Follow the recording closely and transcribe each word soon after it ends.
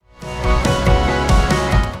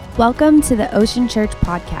Welcome to the Ocean Church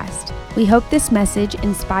podcast. We hope this message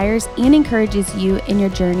inspires and encourages you in your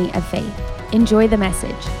journey of faith. Enjoy the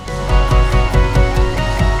message.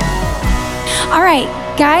 All right,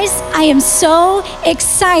 guys, I am so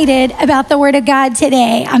excited about the Word of God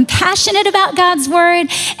today. I'm passionate about God's Word,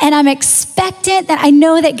 and I'm expectant that I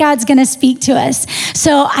know that God's going to speak to us.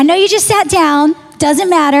 So I know you just sat down. Doesn't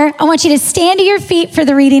matter. I want you to stand to your feet for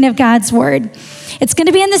the reading of God's Word. It's going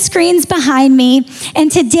to be on the screens behind me.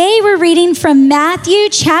 And today we're reading from Matthew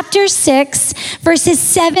chapter 6, verses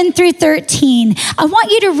 7 through 13. I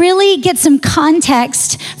want you to really get some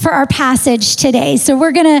context for our passage today. So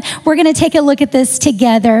we're going to take a look at this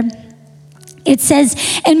together. It says,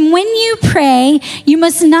 "And when you pray, you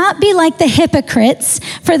must not be like the hypocrites,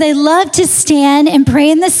 for they love to stand and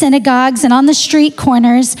pray in the synagogues and on the street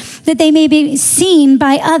corners, that they may be seen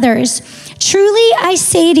by others. Truly, I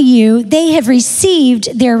say to you, they have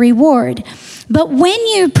received their reward. But when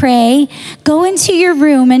you pray, go into your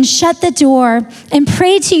room and shut the door and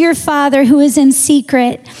pray to your Father who is in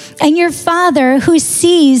secret, and your Father who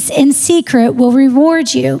sees in secret will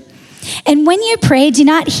reward you. And when you pray, do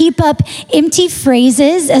not heap up empty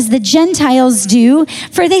phrases as the Gentiles do,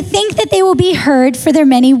 for they think that they will be heard for their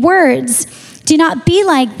many words. Do not be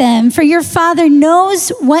like them, for your Father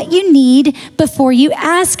knows what you need before you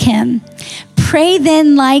ask him. Pray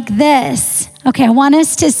then like this." Okay, I want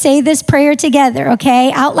us to say this prayer together,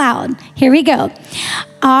 okay, out loud. Here we go.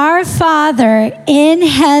 "Our Father in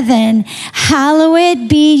heaven, hallowed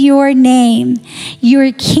be your name.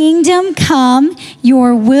 Your kingdom come,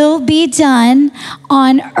 your will be done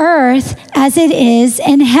on earth as it is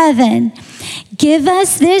in heaven. Give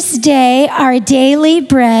us this day our daily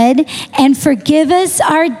bread, and forgive us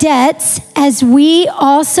our debts as we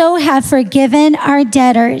also have forgiven our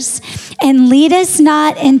debtors. And lead us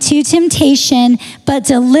not into temptation, but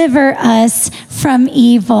deliver us from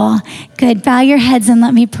evil." Good. Bow your heads and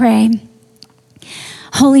let me pray.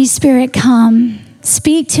 Holy Spirit, come.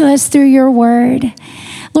 Speak to us through your word.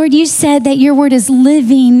 Lord, you said that your word is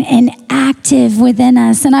living and active within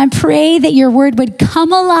us. And I pray that your word would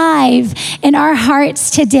come alive in our hearts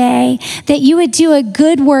today, that you would do a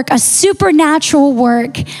good work, a supernatural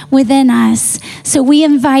work within us. So we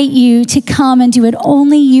invite you to come and do what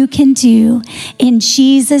only you can do. In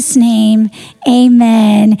Jesus' name,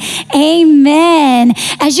 amen. Amen.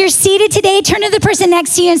 As you're seated today, turn to the person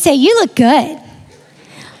next to you and say, "You look good."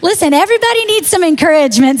 Listen, everybody needs some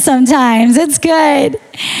encouragement sometimes. It's good.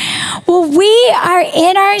 Well, we are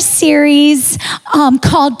in our series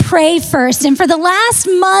called Pray First. And for the last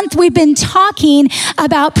month, we've been talking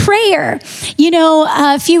about prayer. You know,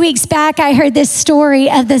 a few weeks back, I heard this story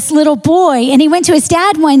of this little boy. And he went to his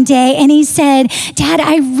dad one day and he said, "Dad,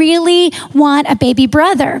 I really want a baby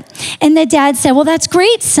brother." And the dad said, "Well, that's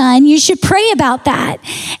great, son. You should pray about that."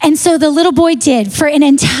 And so the little boy did. For an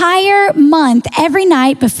entire month, every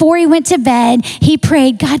night before he went to bed, he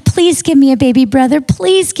prayed, "God, please give me a baby brother.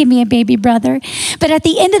 Please give me a baby brother." But at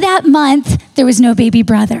the end of that month, there was no baby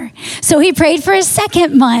brother. So he prayed for a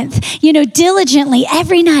second month, diligently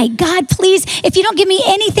every night. "God, please, if you don't give me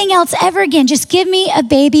anything else ever again, just give me a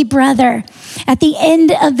baby brother." At the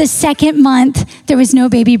end of the second month, there was no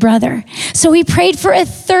baby brother. So he prayed for a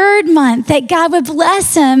third month that God would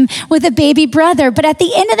bless him with a baby brother. But at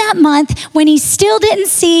the end of that month, when he still didn't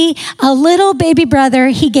see a little baby brother,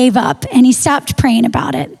 he gave up and he stopped praying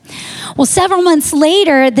about it. Well, several months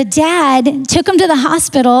later, the dad took him to the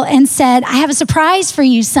hospital and said, "I have a surprise for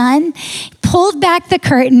you, son." Pulled back the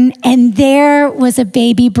curtain, and there was a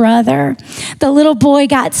baby brother. The little boy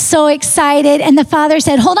got so excited, and the father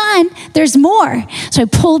said, "Hold on, there's more." So he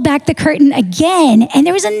pulled back the curtain again, and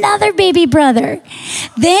there was another baby brother.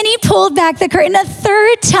 Then he pulled back the curtain a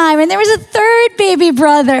third time, and there was a third baby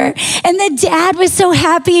brother. And the dad was so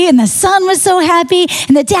happy, and the son was so happy,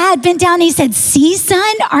 and the dad bent down and he said, "See,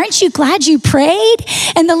 son, aren't you glad you prayed?"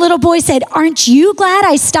 And the little boy said, "Aren't you glad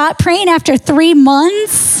I stopped praying after 3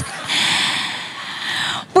 months?"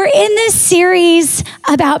 We're in this series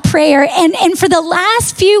about prayer, and for the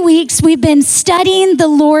last few weeks, we've been studying the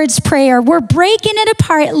Lord's Prayer. We're breaking it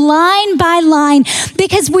apart line by line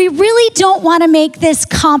because we really don't want to make this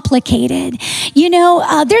complicated.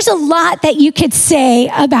 There's a lot that you could say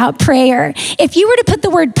about prayer. If you were to put the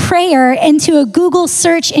word prayer into a Google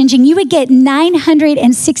search engine, you would get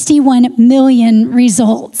 961 million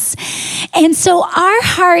results. And so our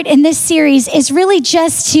heart in this series is really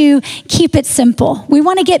just to keep it simple. We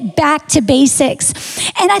want to get back to basics.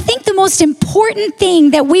 And I think the most important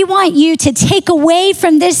thing that we want you to take away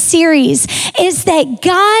from this series is that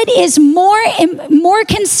God is more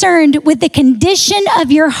concerned with the condition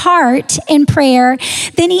of your heart in prayer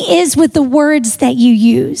than he is with the words that you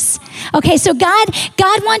use. Okay, so God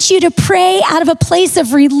wants you to pray out of a place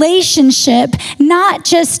of relationship, not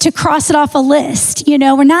just to cross it off a list.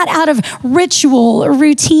 We're not out of ritual or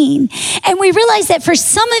routine. And we realize that for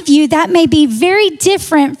some of you, that may be very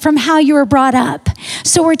different from how you were brought up.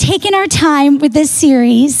 So we're taking our time with this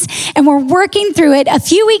series and we're working through it. A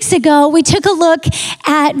few weeks ago, we took a look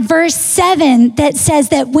at verse 7 that says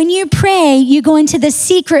that when you pray, you go into the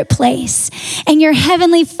secret place, and your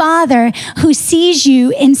heavenly Father who sees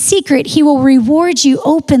you in secret, he will reward you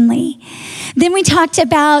openly. Then we talked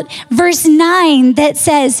about verse 9 that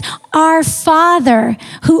says, our Father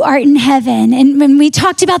who art in heaven. And when we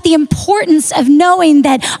talked about the importance of knowing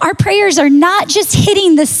that our prayers are not just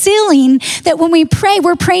hitting the ceiling, that when we pray,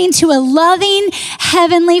 we're praying to a loving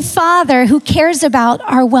heavenly Father who cares about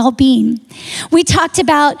our well-being. We talked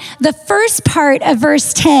about the first part of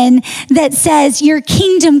verse 10 that says, your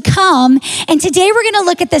kingdom come. And today we're going to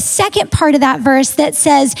look at the second part of that verse that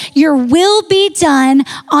says, your will be done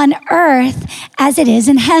on earth as it is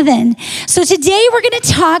in heaven. So today we're going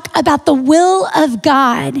to talk about the will of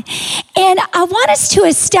God. And I want us to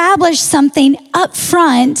establish something up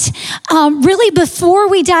front, really before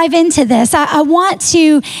we dive into this. I want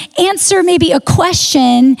to answer maybe a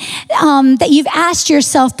question that you've asked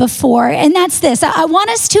yourself before, and that's this. I want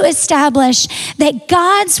us to establish that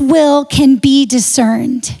God's will can be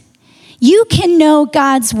discerned. You can know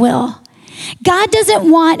God's will. God doesn't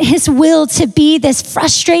want his will to be this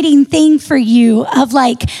frustrating thing for you of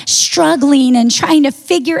like struggling and trying to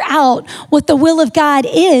figure out what the will of God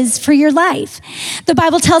is for your life. The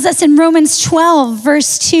Bible tells us in Romans 12,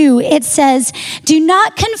 verse 2, it says, do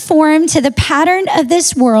not conform to the pattern of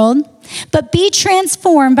this world, but be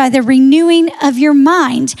transformed by the renewing of your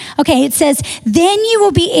mind. Okay, it says, then you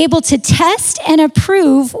will be able to test and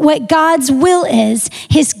approve what God's will is,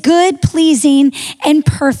 his good, pleasing, and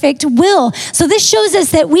perfect will. So this shows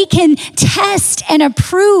us that we can test and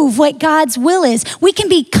approve what God's will is. We can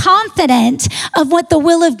be confident of what the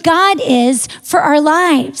will of God is for our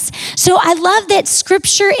lives. So I love that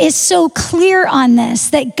scripture is so clear on this,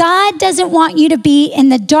 that God doesn't want you to be in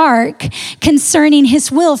the dark concerning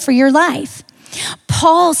his will for your life.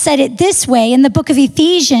 Paul said it this way in the book of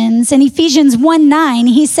Ephesians, in Ephesians 1:9,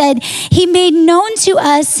 he said, he made known to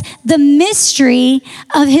us the mystery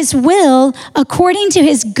of his will according to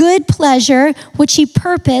his good pleasure, which he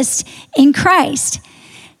purposed in Christ.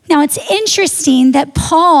 Now it's interesting that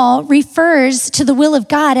Paul refers to the will of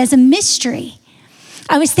God as a mystery.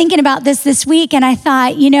 I was thinking about this week and I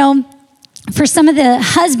thought, for some of the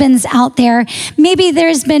husbands out there, maybe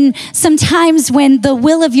there's been some times when the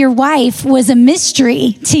will of your wife was a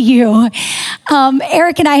mystery to you.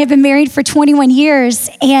 Eric and I have been married for 21 years,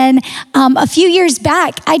 and a few years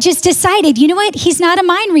back, I just decided, you know what? He's not a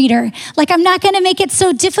mind reader. Like, I'm not going to make it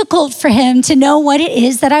so difficult for him to know what it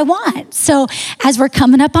is that I want. So as we're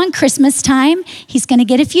coming up on Christmas time, he's going to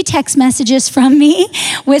get a few text messages from me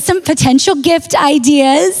with some potential gift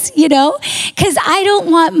ideas, because I don't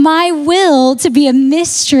want my will to be a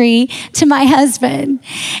mystery to my husband.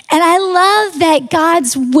 And I love that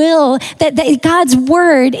God's will, that God's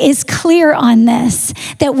word is clear on this,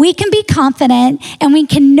 that we can be confident and we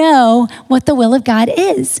can know what the will of God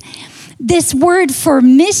is. This word for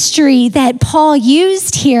mystery that Paul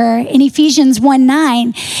used here in Ephesians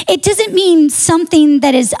 1:9, it doesn't mean something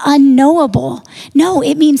that is unknowable. No,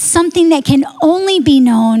 it means something that can only be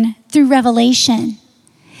known through revelation.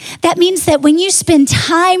 That means that when you spend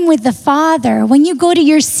time with the Father, when you go to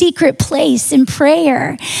your secret place in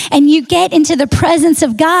prayer and you get into the presence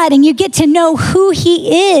of God and you get to know who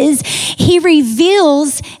he is, he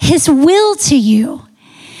reveals his will to you.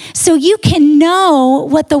 So you can know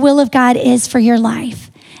what the will of God is for your life.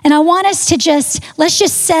 And I want us to let's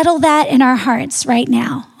just settle that in our hearts right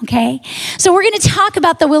now, okay? So we're going to talk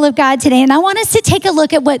about the will of God today, and I want us to take a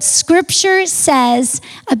look at what Scripture says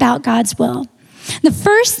about God's will. The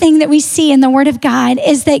first thing that we see in the Word of God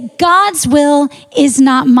is that God's will is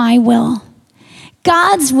not my will.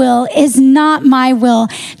 God's will is not my will.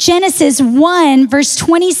 Genesis 1, verse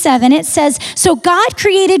 27, it says, so God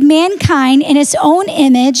created mankind in his own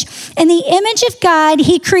image. In the image of God,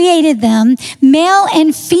 he created them. Male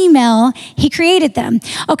and female, he created them.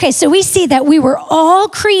 Okay, so we see that we were all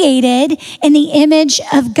created in the image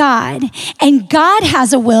of God. And God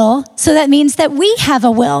has a will, so that means that we have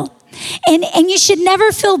a will. And you should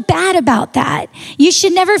never feel bad about that. You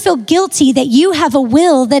should never feel guilty that you have a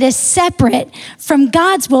will that is separate from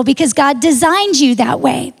God's will because God designed you that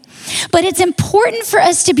way. But it's important for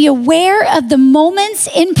us to be aware of the moments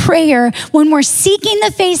in prayer when we're seeking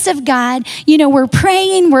the face of God. You know, we're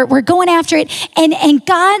praying, we're going after it, and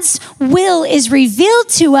God's will is revealed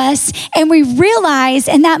to us, and we realize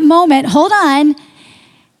in that moment, hold on,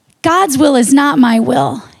 God's will is not my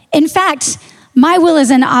will. In fact, my will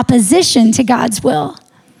is in opposition to God's will.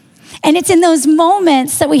 And it's in those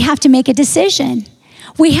moments that we have to make a decision.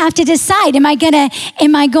 We have to decide, am I going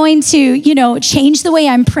to, change the way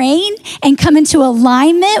I'm praying and come into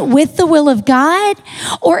alignment with the will of God?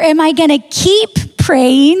 Or am I going to keep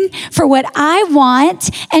praying for what I want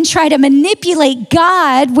and try to manipulate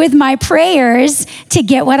God with my prayers to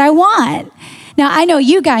get what I want? Now, I know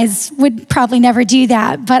you guys would probably never do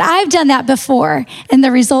that, but I've done that before, and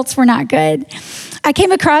the results were not good. I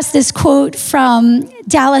came across this quote from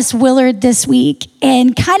Dallas Willard this week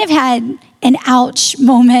and kind of had an ouch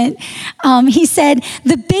moment. He said,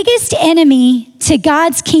 "The biggest enemy to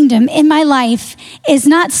God's kingdom in my life is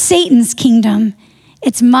not Satan's kingdom,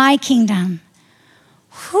 it's my kingdom."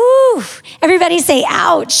 Whew. Everybody say,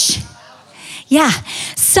 ouch. Yeah,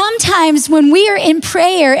 sometimes when we are in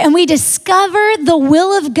prayer and we discover the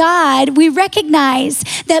will of God, we recognize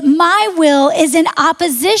that my will is in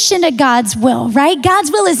opposition to God's will, right? God's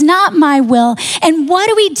will is not my will. And what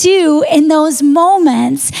do we do in those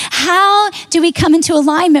moments? How do we come into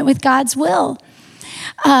alignment with God's will?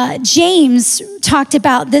 James talked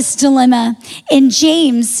about this dilemma. In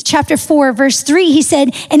James chapter 4, verse 3, he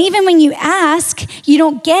said, "And even when you ask, you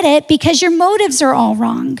don't get it because your motives are all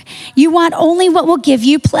wrong. You want only what will give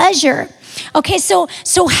you pleasure." Okay, so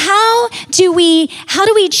how do we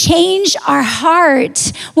change our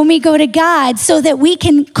heart when we go to God so that we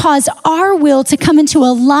can cause our will to come into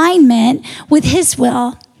alignment with His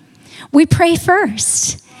will? We pray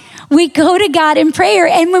first. We go to God in prayer,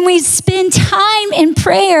 and when we spend time in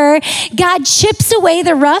prayer, God chips away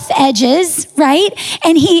the rough edges, right?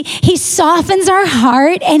 And He softens our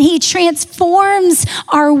heart, and He transforms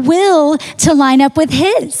our will to line up with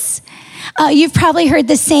His. You've probably heard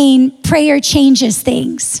the saying, prayer changes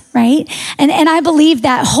things, right? And I believe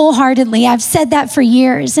that wholeheartedly. I've said that for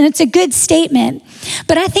years, and it's a good statement.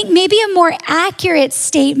 But I think maybe a more accurate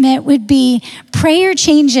statement would be, prayer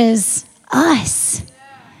changes us.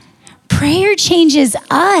 Prayer changes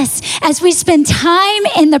us as we spend time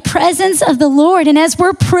in the presence of the Lord. And as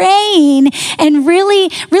we're praying and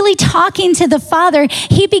really, really talking to the Father,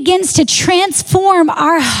 He begins to transform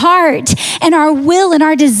our heart and our will and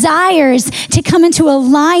our desires to come into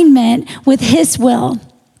alignment with His will.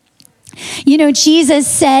 You know, Jesus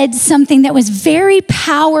said something that was very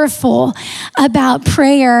powerful about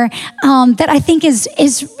prayer that I think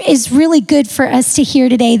is really good for us to hear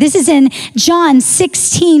today. This is in John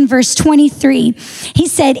 16, verse 23. He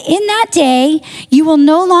said, "In that day, you will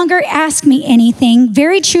no longer ask me anything.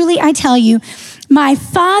 Very truly, I tell you, my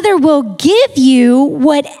Father will give you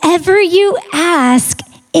whatever you ask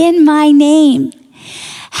in my name."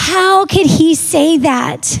 How could He say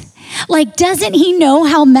that? Like, doesn't He know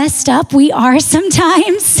how messed up we are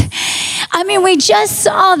sometimes? I mean, we just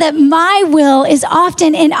saw that my will is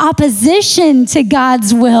often in opposition to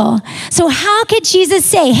God's will. So how could Jesus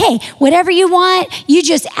say, hey, whatever you want, you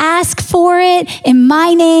just ask for it in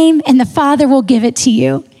my name and the Father will give it to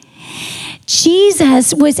you?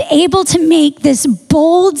 Jesus was able to make this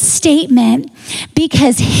bold statement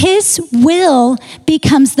because His will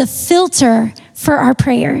becomes the filter for our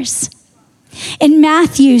prayers. In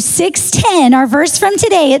Matthew 6:10, our verse from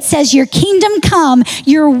today, it says, "Your kingdom come,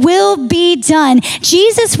 your will be done."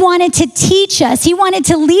 Jesus wanted to teach us. He wanted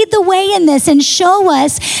to lead the way in this and show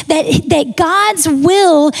us that God's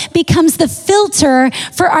will becomes the filter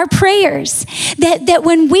for our prayers. That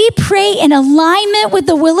when we pray in alignment with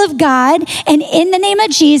the will of God and in the name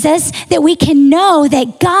of Jesus, that we can know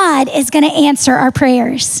that God is going to answer our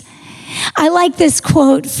prayers. I like this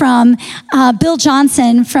quote from Bill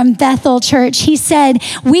Johnson from Bethel Church. He said,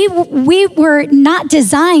 we were not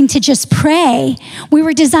designed to just pray. We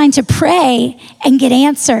were designed to pray and get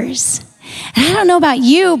answers. And I don't know about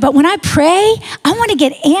you, but when I pray, I want to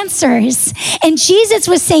get answers. And Jesus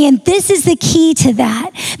was saying this is the key to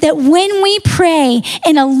that when we pray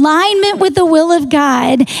in alignment with the will of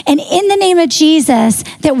God and in the name of Jesus,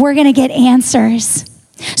 that we're going to get answers.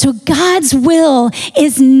 So God's will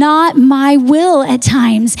is not my will at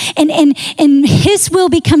times. And His will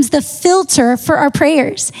becomes the filter for our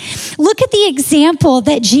prayers. Look at the example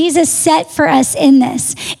that Jesus set for us in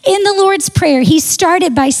this. In the Lord's Prayer, he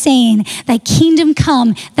started by saying, thy kingdom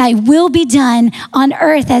come, thy will be done on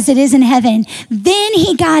earth as it is in heaven. Then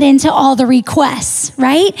he got into all the requests,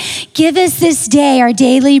 right? Give us this day our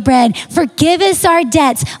daily bread. Forgive us our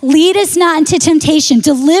debts. Lead us not into temptation.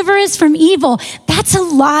 Deliver us from evil. That's a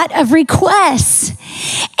lot of requests.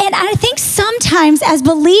 And I think sometimes as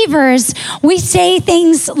believers, we say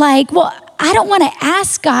things like, well, I don't want to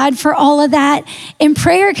ask God for all of that in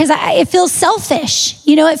prayer because it feels selfish.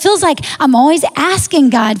 You know, it feels like I'm always asking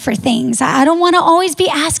God for things. I don't want to always be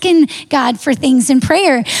asking God for things in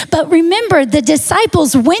prayer. But remember, the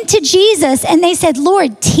disciples went to Jesus and they said,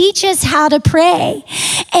 Lord, teach us how to pray.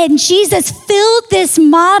 And Jesus filled this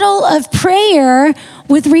model of prayer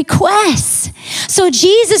with requests. So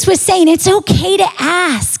Jesus was saying it's okay to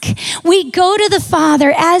ask. We go to the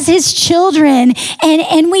Father as his children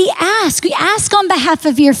and we ask. We ask on behalf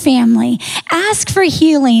of your family. Ask for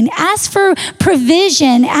healing. Ask for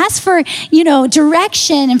provision. Ask for,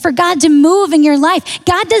 direction and for God to move in your life.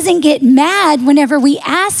 God doesn't get mad whenever we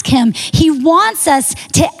ask him. He wants us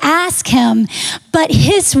to ask him, but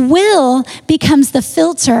his will becomes the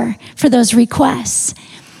filter for those requests.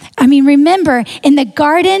 Remember, in the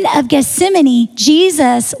Garden of Gethsemane,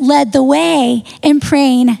 Jesus led the way in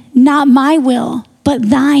praying, not my will, but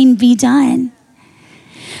thine be done.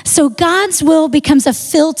 So God's will becomes a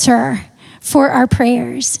filter for our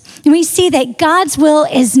prayers. And we see that God's will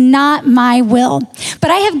is not my will.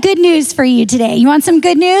 But I have good news for you today. You want some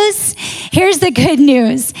good news? Here's the good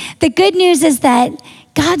news. The good news is that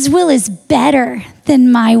God's will is better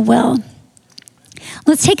than my will.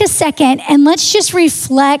 Let's take a second and let's just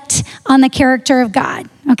reflect on the character of God,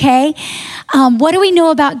 okay? What do we know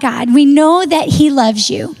about God? We know that he loves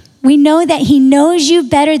you. We know that he knows you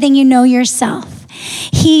better than you know yourself.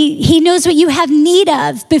 He knows what you have need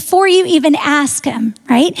of before you even ask him,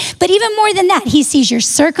 right? But even more than that, he sees your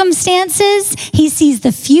circumstances. He sees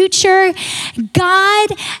the future. God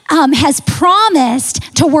has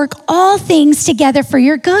promised to work all things together for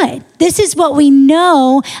your good. This is what we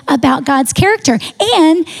know about God's character.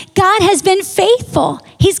 And God has been faithful.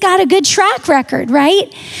 He's got a good track record,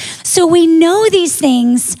 right? So we know these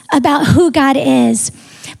things about who God is.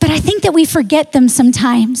 But I think that we forget them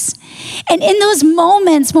sometimes. And in those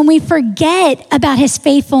moments when we forget about his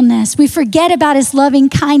faithfulness, we forget about his loving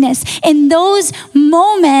kindness, in those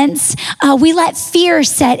moments, we let fear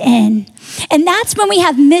set in. And that's when we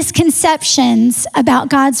have misconceptions about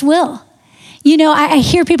God's will. I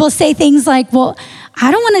hear people say things like, well,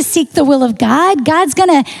 I don't want to seek the will of God. God's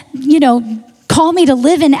going to, call me to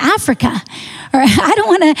live in Africa. Or I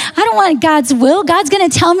don't want God's will. God's going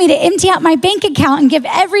to tell me to empty out my bank account and give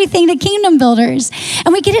everything to Kingdom Builders.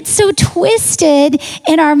 And we get it so twisted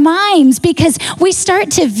in our minds because we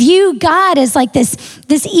start to view God as like this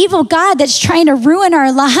evil God that's trying to ruin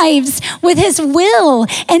our lives with his will.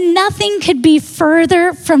 And nothing could be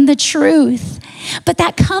further from the truth. But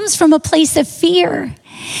that comes from a place of fear.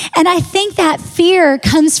 And I think that fear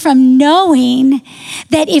comes from knowing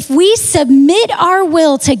that if we submit our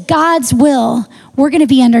will to God's will, we're going to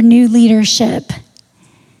be under new leadership.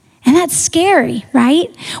 And that's scary,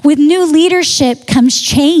 right? With new leadership comes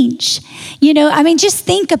change. Just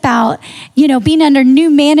think about, being under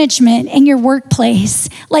new management in your workplace.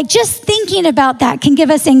 Like just thinking about that can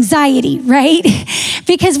give us anxiety, right?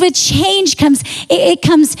 Because with change comes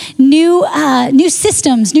new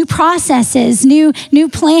systems, new processes, new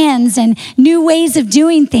plans, and new ways of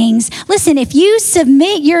doing things. Listen, if you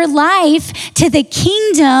submit your life to the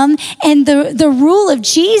kingdom and the rule of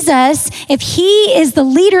Jesus, if he is the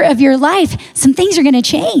leader of your life, some things are going to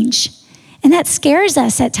change. And that scares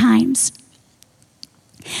us at times.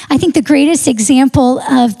 I think the greatest example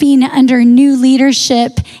of being under new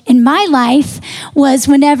leadership in my life was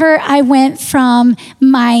whenever I went from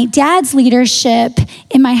my dad's leadership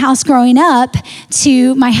in my house growing up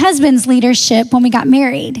to my husband's leadership when we got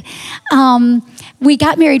married. We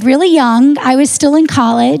got married really young. I was still in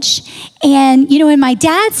college. And, in my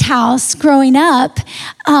dad's house growing up,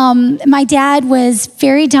 my dad was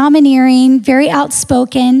very domineering, very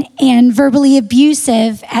outspoken, and verbally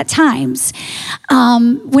abusive at times.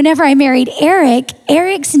 Whenever I married Eric,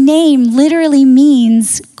 Eric's name literally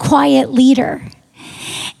means quiet leader.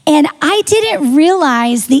 And I didn't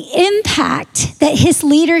realize the impact that his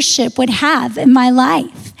leadership would have in my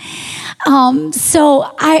life.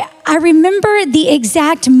 So I remember the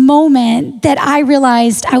exact moment that I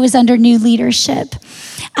realized I was under new leadership.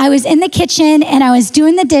 I was in the kitchen and I was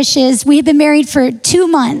doing the dishes. We had been married for 2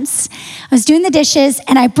 months. I was doing the dishes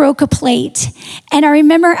and I broke a plate. And I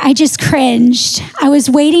remember I just cringed. I was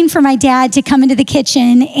waiting for my dad to come into the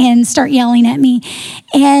kitchen and start yelling at me.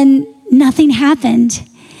 And nothing happened.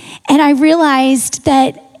 And I realized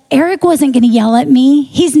that Eric wasn't going to yell at me.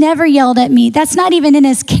 He's never yelled at me. That's not even in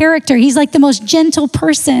his character. He's like the most gentle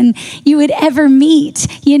person you would ever meet.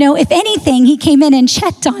 You know, if anything, he came in and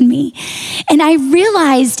checked on me. And I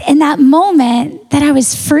realized in that moment that I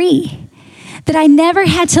was free, that I never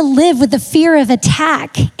had to live with the fear of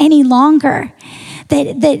attack any longer,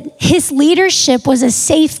 that his leadership was a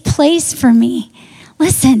safe place for me.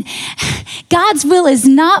 Listen, God's will is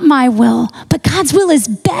not my will, but God's will is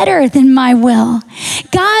better than my will.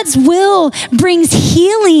 God's will brings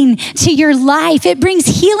healing to your life. It brings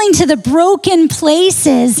healing to the broken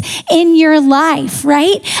places in your life,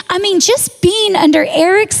 right? I mean, just being under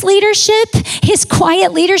Eric's leadership, his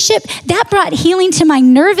quiet leadership, that brought healing to my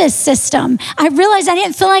nervous system. I realized I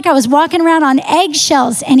didn't feel like I was walking around on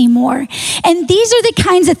eggshells anymore. And these are the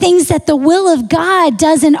kinds of things that the will of God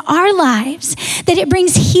does in our lives, that it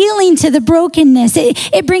brings healing to the brokenness.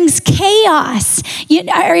 It brings chaos,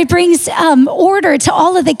 or it brings order to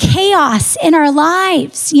all of the chaos in our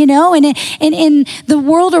lives, and in the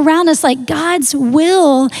world around us. Like, God's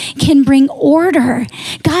will can bring order.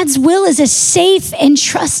 God's will is a safe and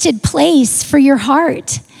trusted place for your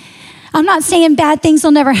heart. I'm not saying bad things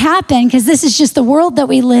will never happen, because this is just the world that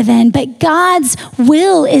we live in, but God's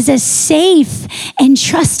will is a safe and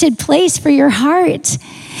trusted place for your heart.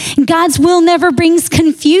 God's will never brings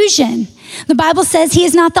confusion. The Bible says he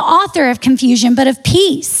is not the author of confusion, but of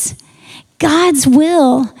peace. God's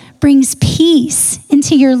will brings peace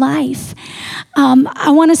into your life.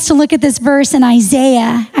 I want us to look at this verse in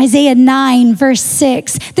Isaiah 9, verse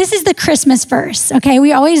 6. This is the Christmas verse, okay?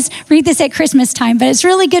 We always read this at Christmas time, but it's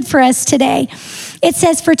really good for us today. It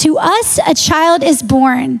says, "For to us a child is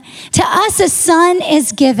born, to us a son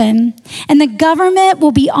is given, and the government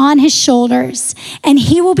will be on his shoulders, and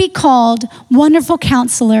he will be called Wonderful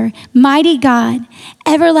Counselor, Mighty God,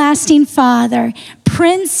 Everlasting Father,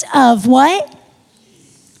 Prince of" what?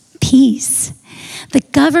 Peace. The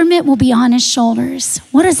government will be on his shoulders.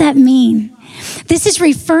 What does that mean? This is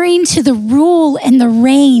referring to the rule and the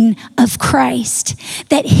reign of Christ,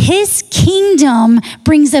 that his kingdom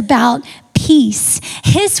brings about peace.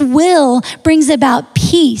 His will brings about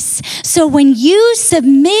peace. So when you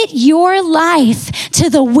submit your life to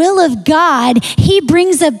the will of God, he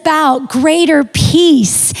brings about greater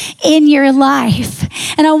peace in your life.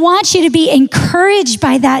 And I want you to be encouraged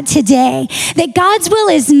by that today, that God's will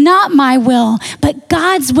is not my will, but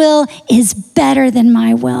God's will is better than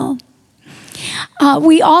my will.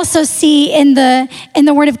 We also see in the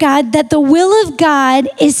Word of God that the will of God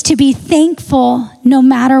is to be thankful no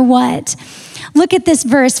matter what. Look at this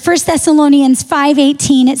verse, 1 Thessalonians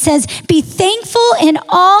 5:18. It says, "Be thankful in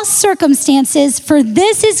all circumstances, for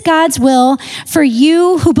this is God's will for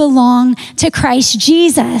you who belong to Christ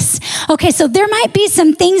Jesus." Okay, so there might be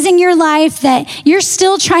some things in your life that you're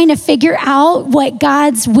still trying to figure out what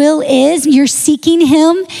God's will is. You're seeking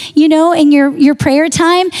him, in your prayer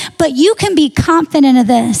time, but you can be confident of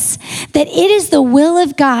this, that it is the will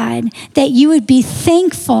of God that you would be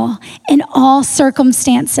thankful in all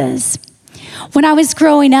circumstances. When I was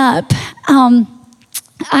growing up, I'm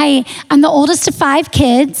the oldest of 5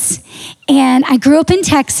 kids, and I grew up in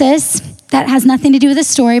Texas. That has nothing to do with the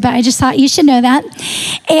story, but I just thought you should know that.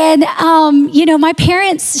 And, my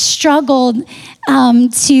parents struggled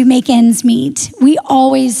to make ends meet. We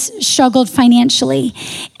always struggled financially.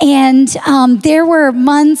 And there were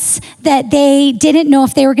months that they didn't know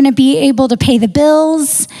if they were going to be able to pay the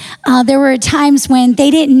bills. There were times when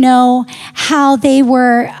they didn't know how they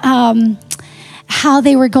were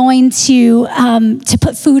going to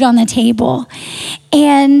put food on the table.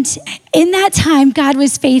 And in that time, God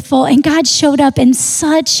was faithful, and God showed up in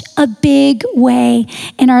such a big way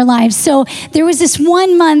in our lives. So there was this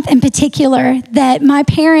one month in particular that my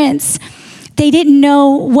parents, they didn't know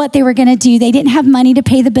what they were going to do. They didn't have money to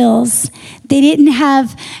pay the bills. They didn't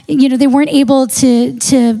have, they weren't able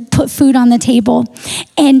to put food on the table.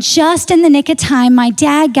 And just in the nick of time, my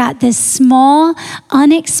dad got this small,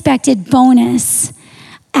 unexpected bonus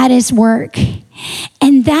at his work.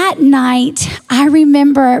 And that night, I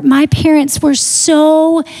remember my parents were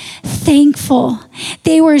so thankful.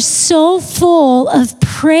 They were so full of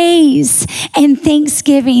praise and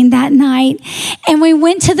thanksgiving that night. And we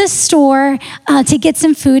went to the store to get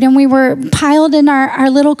some food, and we were piled in our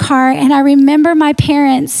little car. And I remember my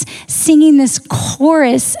parents singing this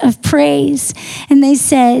chorus of praise. And they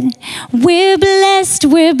said, "We're blessed,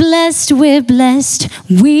 we're blessed, we're blessed.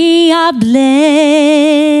 We are blessed.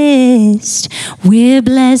 We're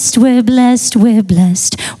blessed, we're blessed, we're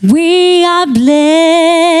blessed. We are blessed.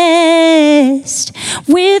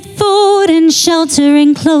 With food and shelter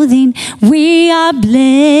and clothing, we are blessed.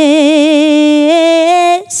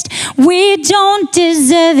 We don't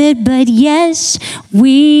deserve it, but yes,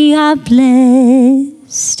 we are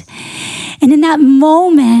blessed. And in that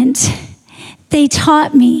moment, they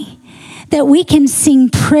taught me that we can sing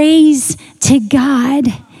praise to God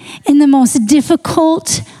in the most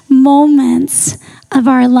difficult moments of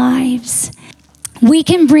our lives. We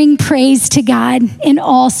can bring praise to God in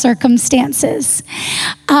all circumstances.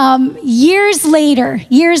 Years later,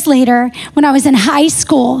 when I was in high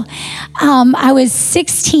school, I was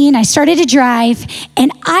 16, I started to drive,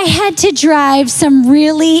 and I had to drive some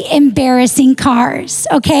really embarrassing cars,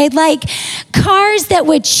 okay? Like cars that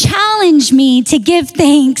would challenge me to give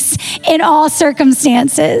thanks in all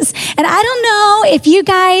circumstances. And I don't know if you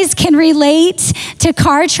guys can relate to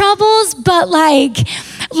car troubles, but like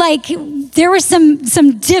there were some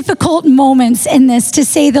difficult moments in this, to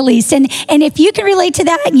say the least. And if you can relate to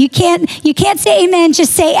that and you can't say amen,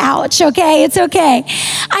 just say ouch, okay? It's okay.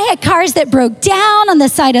 I had cars that broke down on the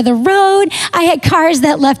side of the road. I had cars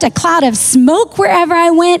that left a cloud of smoke wherever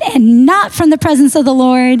I went, and not from the presence of the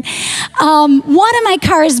Lord. One of my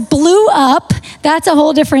cars blew up. That's a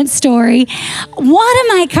whole different story. One of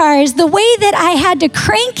my cars, the way that I had to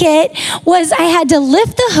crank it was I had to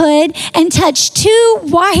lift the hood and touch two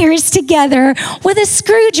wires together with a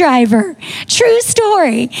screwdriver. True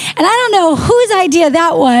story. And I don't know whose idea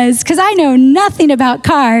that was, because I know nothing about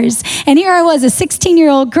cars. And here I was, a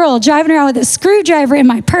 16-year-old girl driving around with a screwdriver in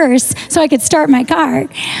my purse so I could start my car.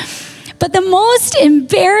 But the most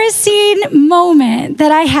embarrassing moment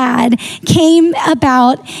that I had came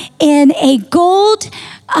about in a gold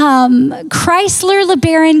Chrysler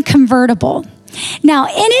LeBaron convertible. Now,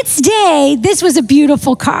 in its day, this was a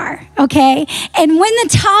beautiful car, okay? And when the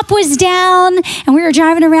top was down and we were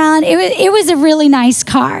driving around, it was a really nice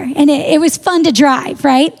car, and it was fun to drive,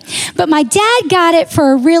 right? But my dad got it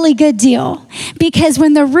for a really good deal, because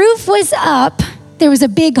when the roof was up, there was a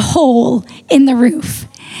big hole in the roof.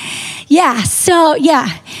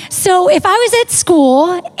 So if I was at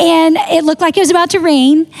school and it looked like it was about to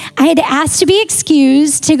rain, I had to ask to be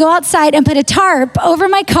excused to go outside and put a tarp over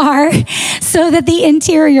my car so that the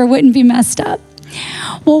interior wouldn't be messed up.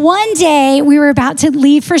 Well, one day we were about to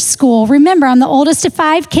leave for school. Remember, I'm the oldest of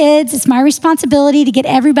 5 kids. It's my responsibility to get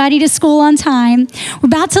everybody to school on time. We're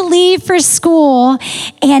about to leave for school,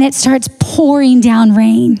 and it starts pouring down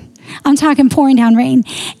rain. I'm talking pouring down rain.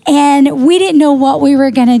 And we didn't know what we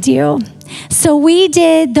were going to do. So we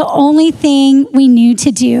did the only thing we knew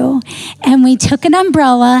to do. And we took an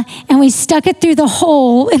umbrella and we stuck it through the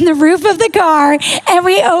hole in the roof of the car, and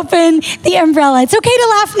we opened the umbrella. It's okay to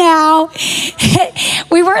laugh now.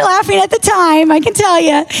 We weren't laughing at the time, I can tell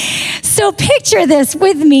you. So picture this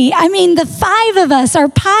with me. I mean, the 5 of us are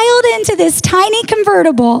piled into this tiny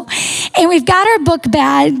convertible, and we've got our book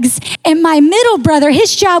bags. And my middle brother,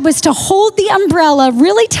 his job was to hold the umbrella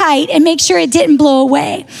really tight and make sure it didn't blow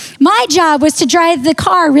away. My job was to drive the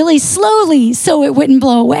car really slowly so it wouldn't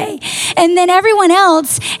blow away. And then everyone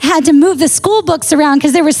else had to move the school books around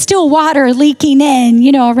because there was still water leaking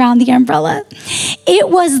in, around the umbrella. It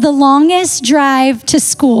was the longest drive to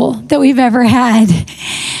school that we've ever had.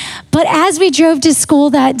 But as we drove to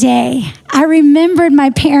school that day, I remembered my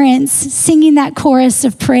parents singing that chorus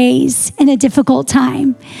of praise in a difficult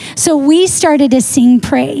time. So we started to sing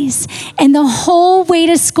praise. And the whole way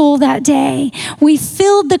to school that day, we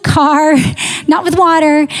filled the car, not with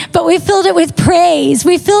water, but we filled it with praise.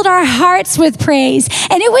 We filled our hearts with praise.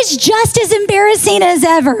 And it was just as embarrassing as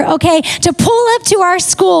ever, okay, to pull up to our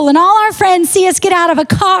school and all our friends see us get out of a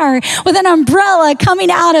car with an umbrella coming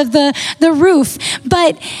out of the roof.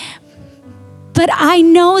 But I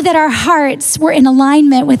know that our hearts were in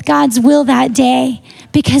alignment with God's will that day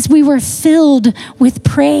because we were filled with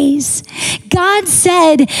praise. God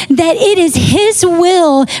said that it is His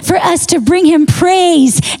will for us to bring Him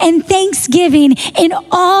praise and thanksgiving in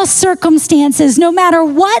all circumstances. No matter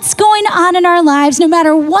what's going on in our lives, no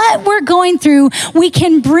matter what we're going through, we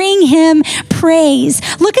can bring Him praise.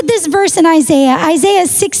 Look at this verse in Isaiah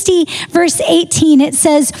 60, verse 18. It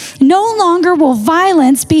says, "No longer will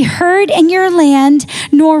violence be heard in your land,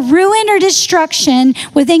 nor ruin or destruction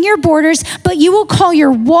within your borders, but you will call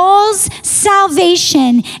your walls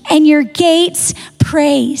salvation and your gates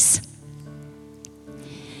praise."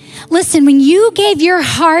 Listen, when you gave your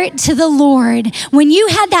heart to the Lord, when you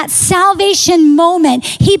had that salvation moment,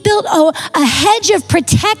 He built a hedge of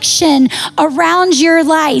protection around your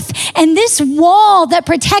life. And this wall that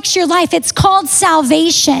protects your life, it's called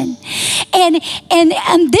salvation. And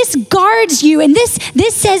this guards you. And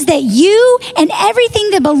this says that you and everything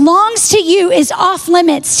that belongs to you is off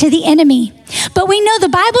limits to the enemy. But we know the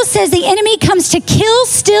Bible says the enemy comes to kill,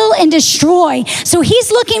 steal, and destroy. So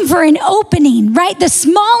he's looking for an opening, right? The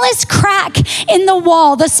smallest crack in the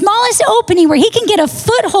wall, the smallest opening where he can get a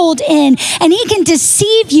foothold in and he can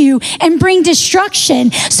deceive you and bring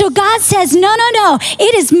destruction. So God says, no.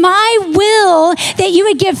 It is my will that you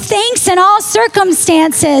would give thanks in all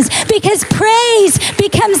circumstances, because praise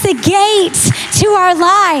becomes the gate to our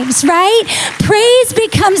lives, right? Praise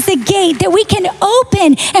becomes the gate that we can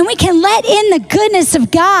open and we can let in the goodness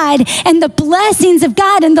of God and the blessings of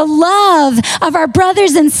God and the love of our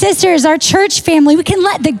brothers and sisters, our church family. We can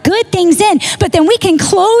let the good things in, but then we can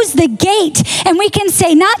close the gate and we can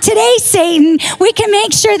say, not today, Satan. We can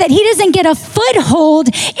make sure that he doesn't get a foothold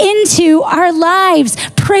into our lives.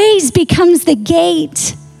 Praise becomes the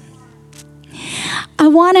gate. I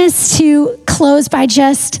want us to close by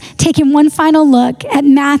just taking one final look at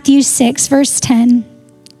Matthew 6, verse 10.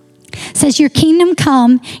 It says, your kingdom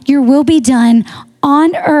come, your will be done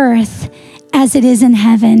on earth as it is in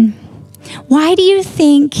heaven. Why do you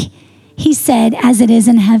think he said, as it is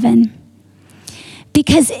in heaven?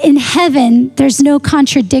 Because in heaven, there's no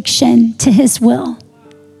contradiction to his will.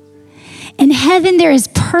 In heaven, there is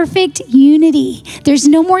perfect unity. There's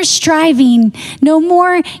no more striving, no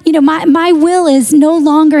more, my will is no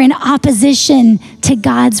longer in opposition to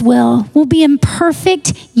God's will. We'll be in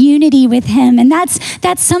perfect unity with him. And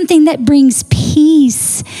that's something that brings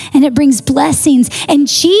peace and it brings blessings. And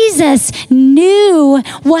Jesus knew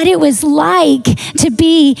what it was like to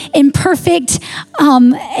be in perfect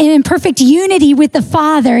unity with the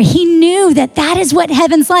Father. He knew that is what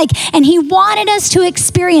heaven's like. And he wanted us to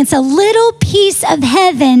experience a little piece of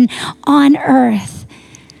heaven on earth.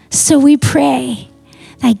 So we pray,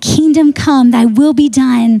 thy kingdom come, thy will be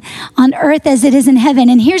done on earth as it is in heaven.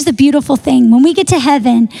 And here's the beautiful thing. When we get to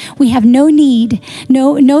heaven, we have no need,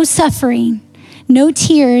 no suffering, no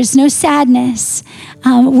tears, no sadness.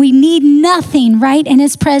 We need nothing, right, in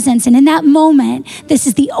his presence. And in that moment, this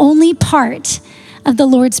is the only part of the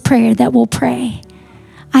Lord's Prayer that we'll pray.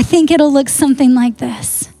 I think it'll look something like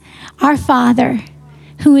this. Our Father,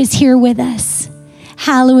 who is here with us,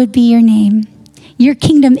 hallowed be your name. Your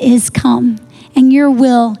kingdom is come and your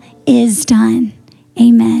will is done.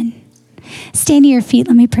 Amen. Stand to your feet.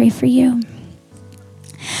 Let me pray for you.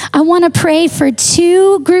 I want to pray for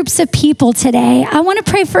two groups of people today. I want to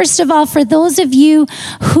pray, first of all, for those of you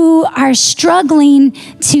who are struggling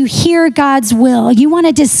to hear God's will. You want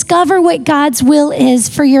to discover what God's will is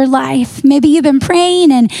for your life. Maybe you've been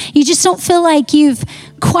praying and you just don't feel like you've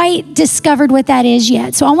quite discovered what that is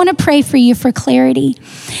yet. So I want to pray for you for clarity.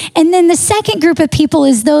 And then the second group of people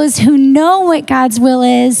is those who know what God's will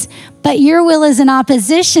is, but your will is in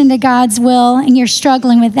opposition to God's will, and you're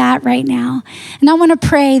struggling with that right now. And I want to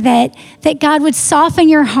pray that God would soften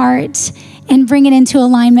your heart and bring it into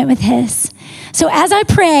alignment with his. So as I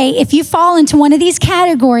pray, if you fall into one of these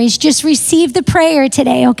categories, just receive the prayer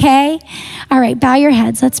today, okay? All right, bow your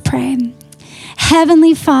heads. Let's pray.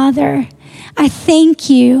 Heavenly Father, I thank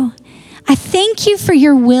you. I thank you for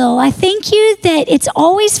your will. I thank you that it's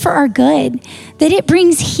always for our good, that it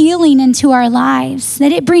brings healing into our lives,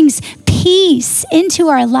 that it brings peace into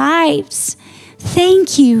our lives.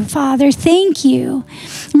 Thank you, Father. Thank you.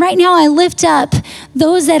 Right now, I lift up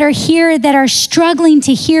those that are here that are struggling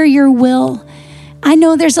to hear your will. I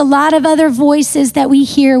know there's a lot of other voices that we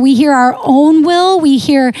hear. We hear our own will. We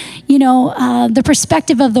hear, the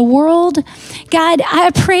perspective of the world. God,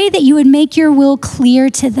 I pray that you would make your will clear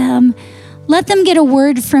to them. Let them get a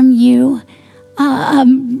word from you.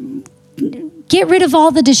 Get rid of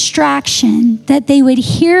all the distraction, that they would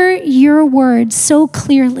hear your word so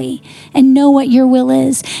clearly and know what your will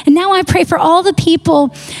is. And now I pray for all the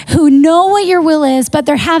people who know what your will is, but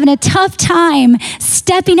they're having a tough time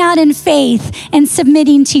stepping out in faith and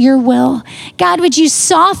submitting to your will. God, would you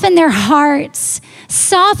soften their hearts?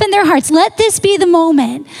 Soften their hearts. Let this be the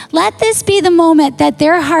moment. Let this be the moment that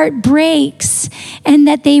their heart breaks and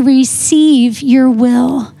that they receive your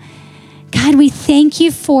will. God, we thank you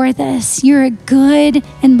for this. You're a good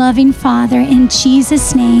and loving Father. In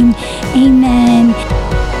Jesus' name, amen.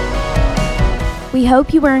 We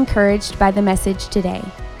hope you were encouraged by the message today.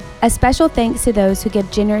 A special thanks to those who give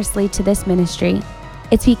generously to this ministry.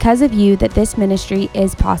 It's because of you that this ministry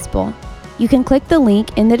is possible. You can click the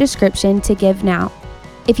link in the description to give now.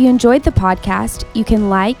 If you enjoyed the podcast, you can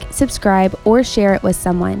like, subscribe, or share it with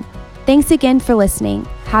someone. Thanks again for listening.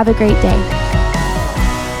 Have a great day.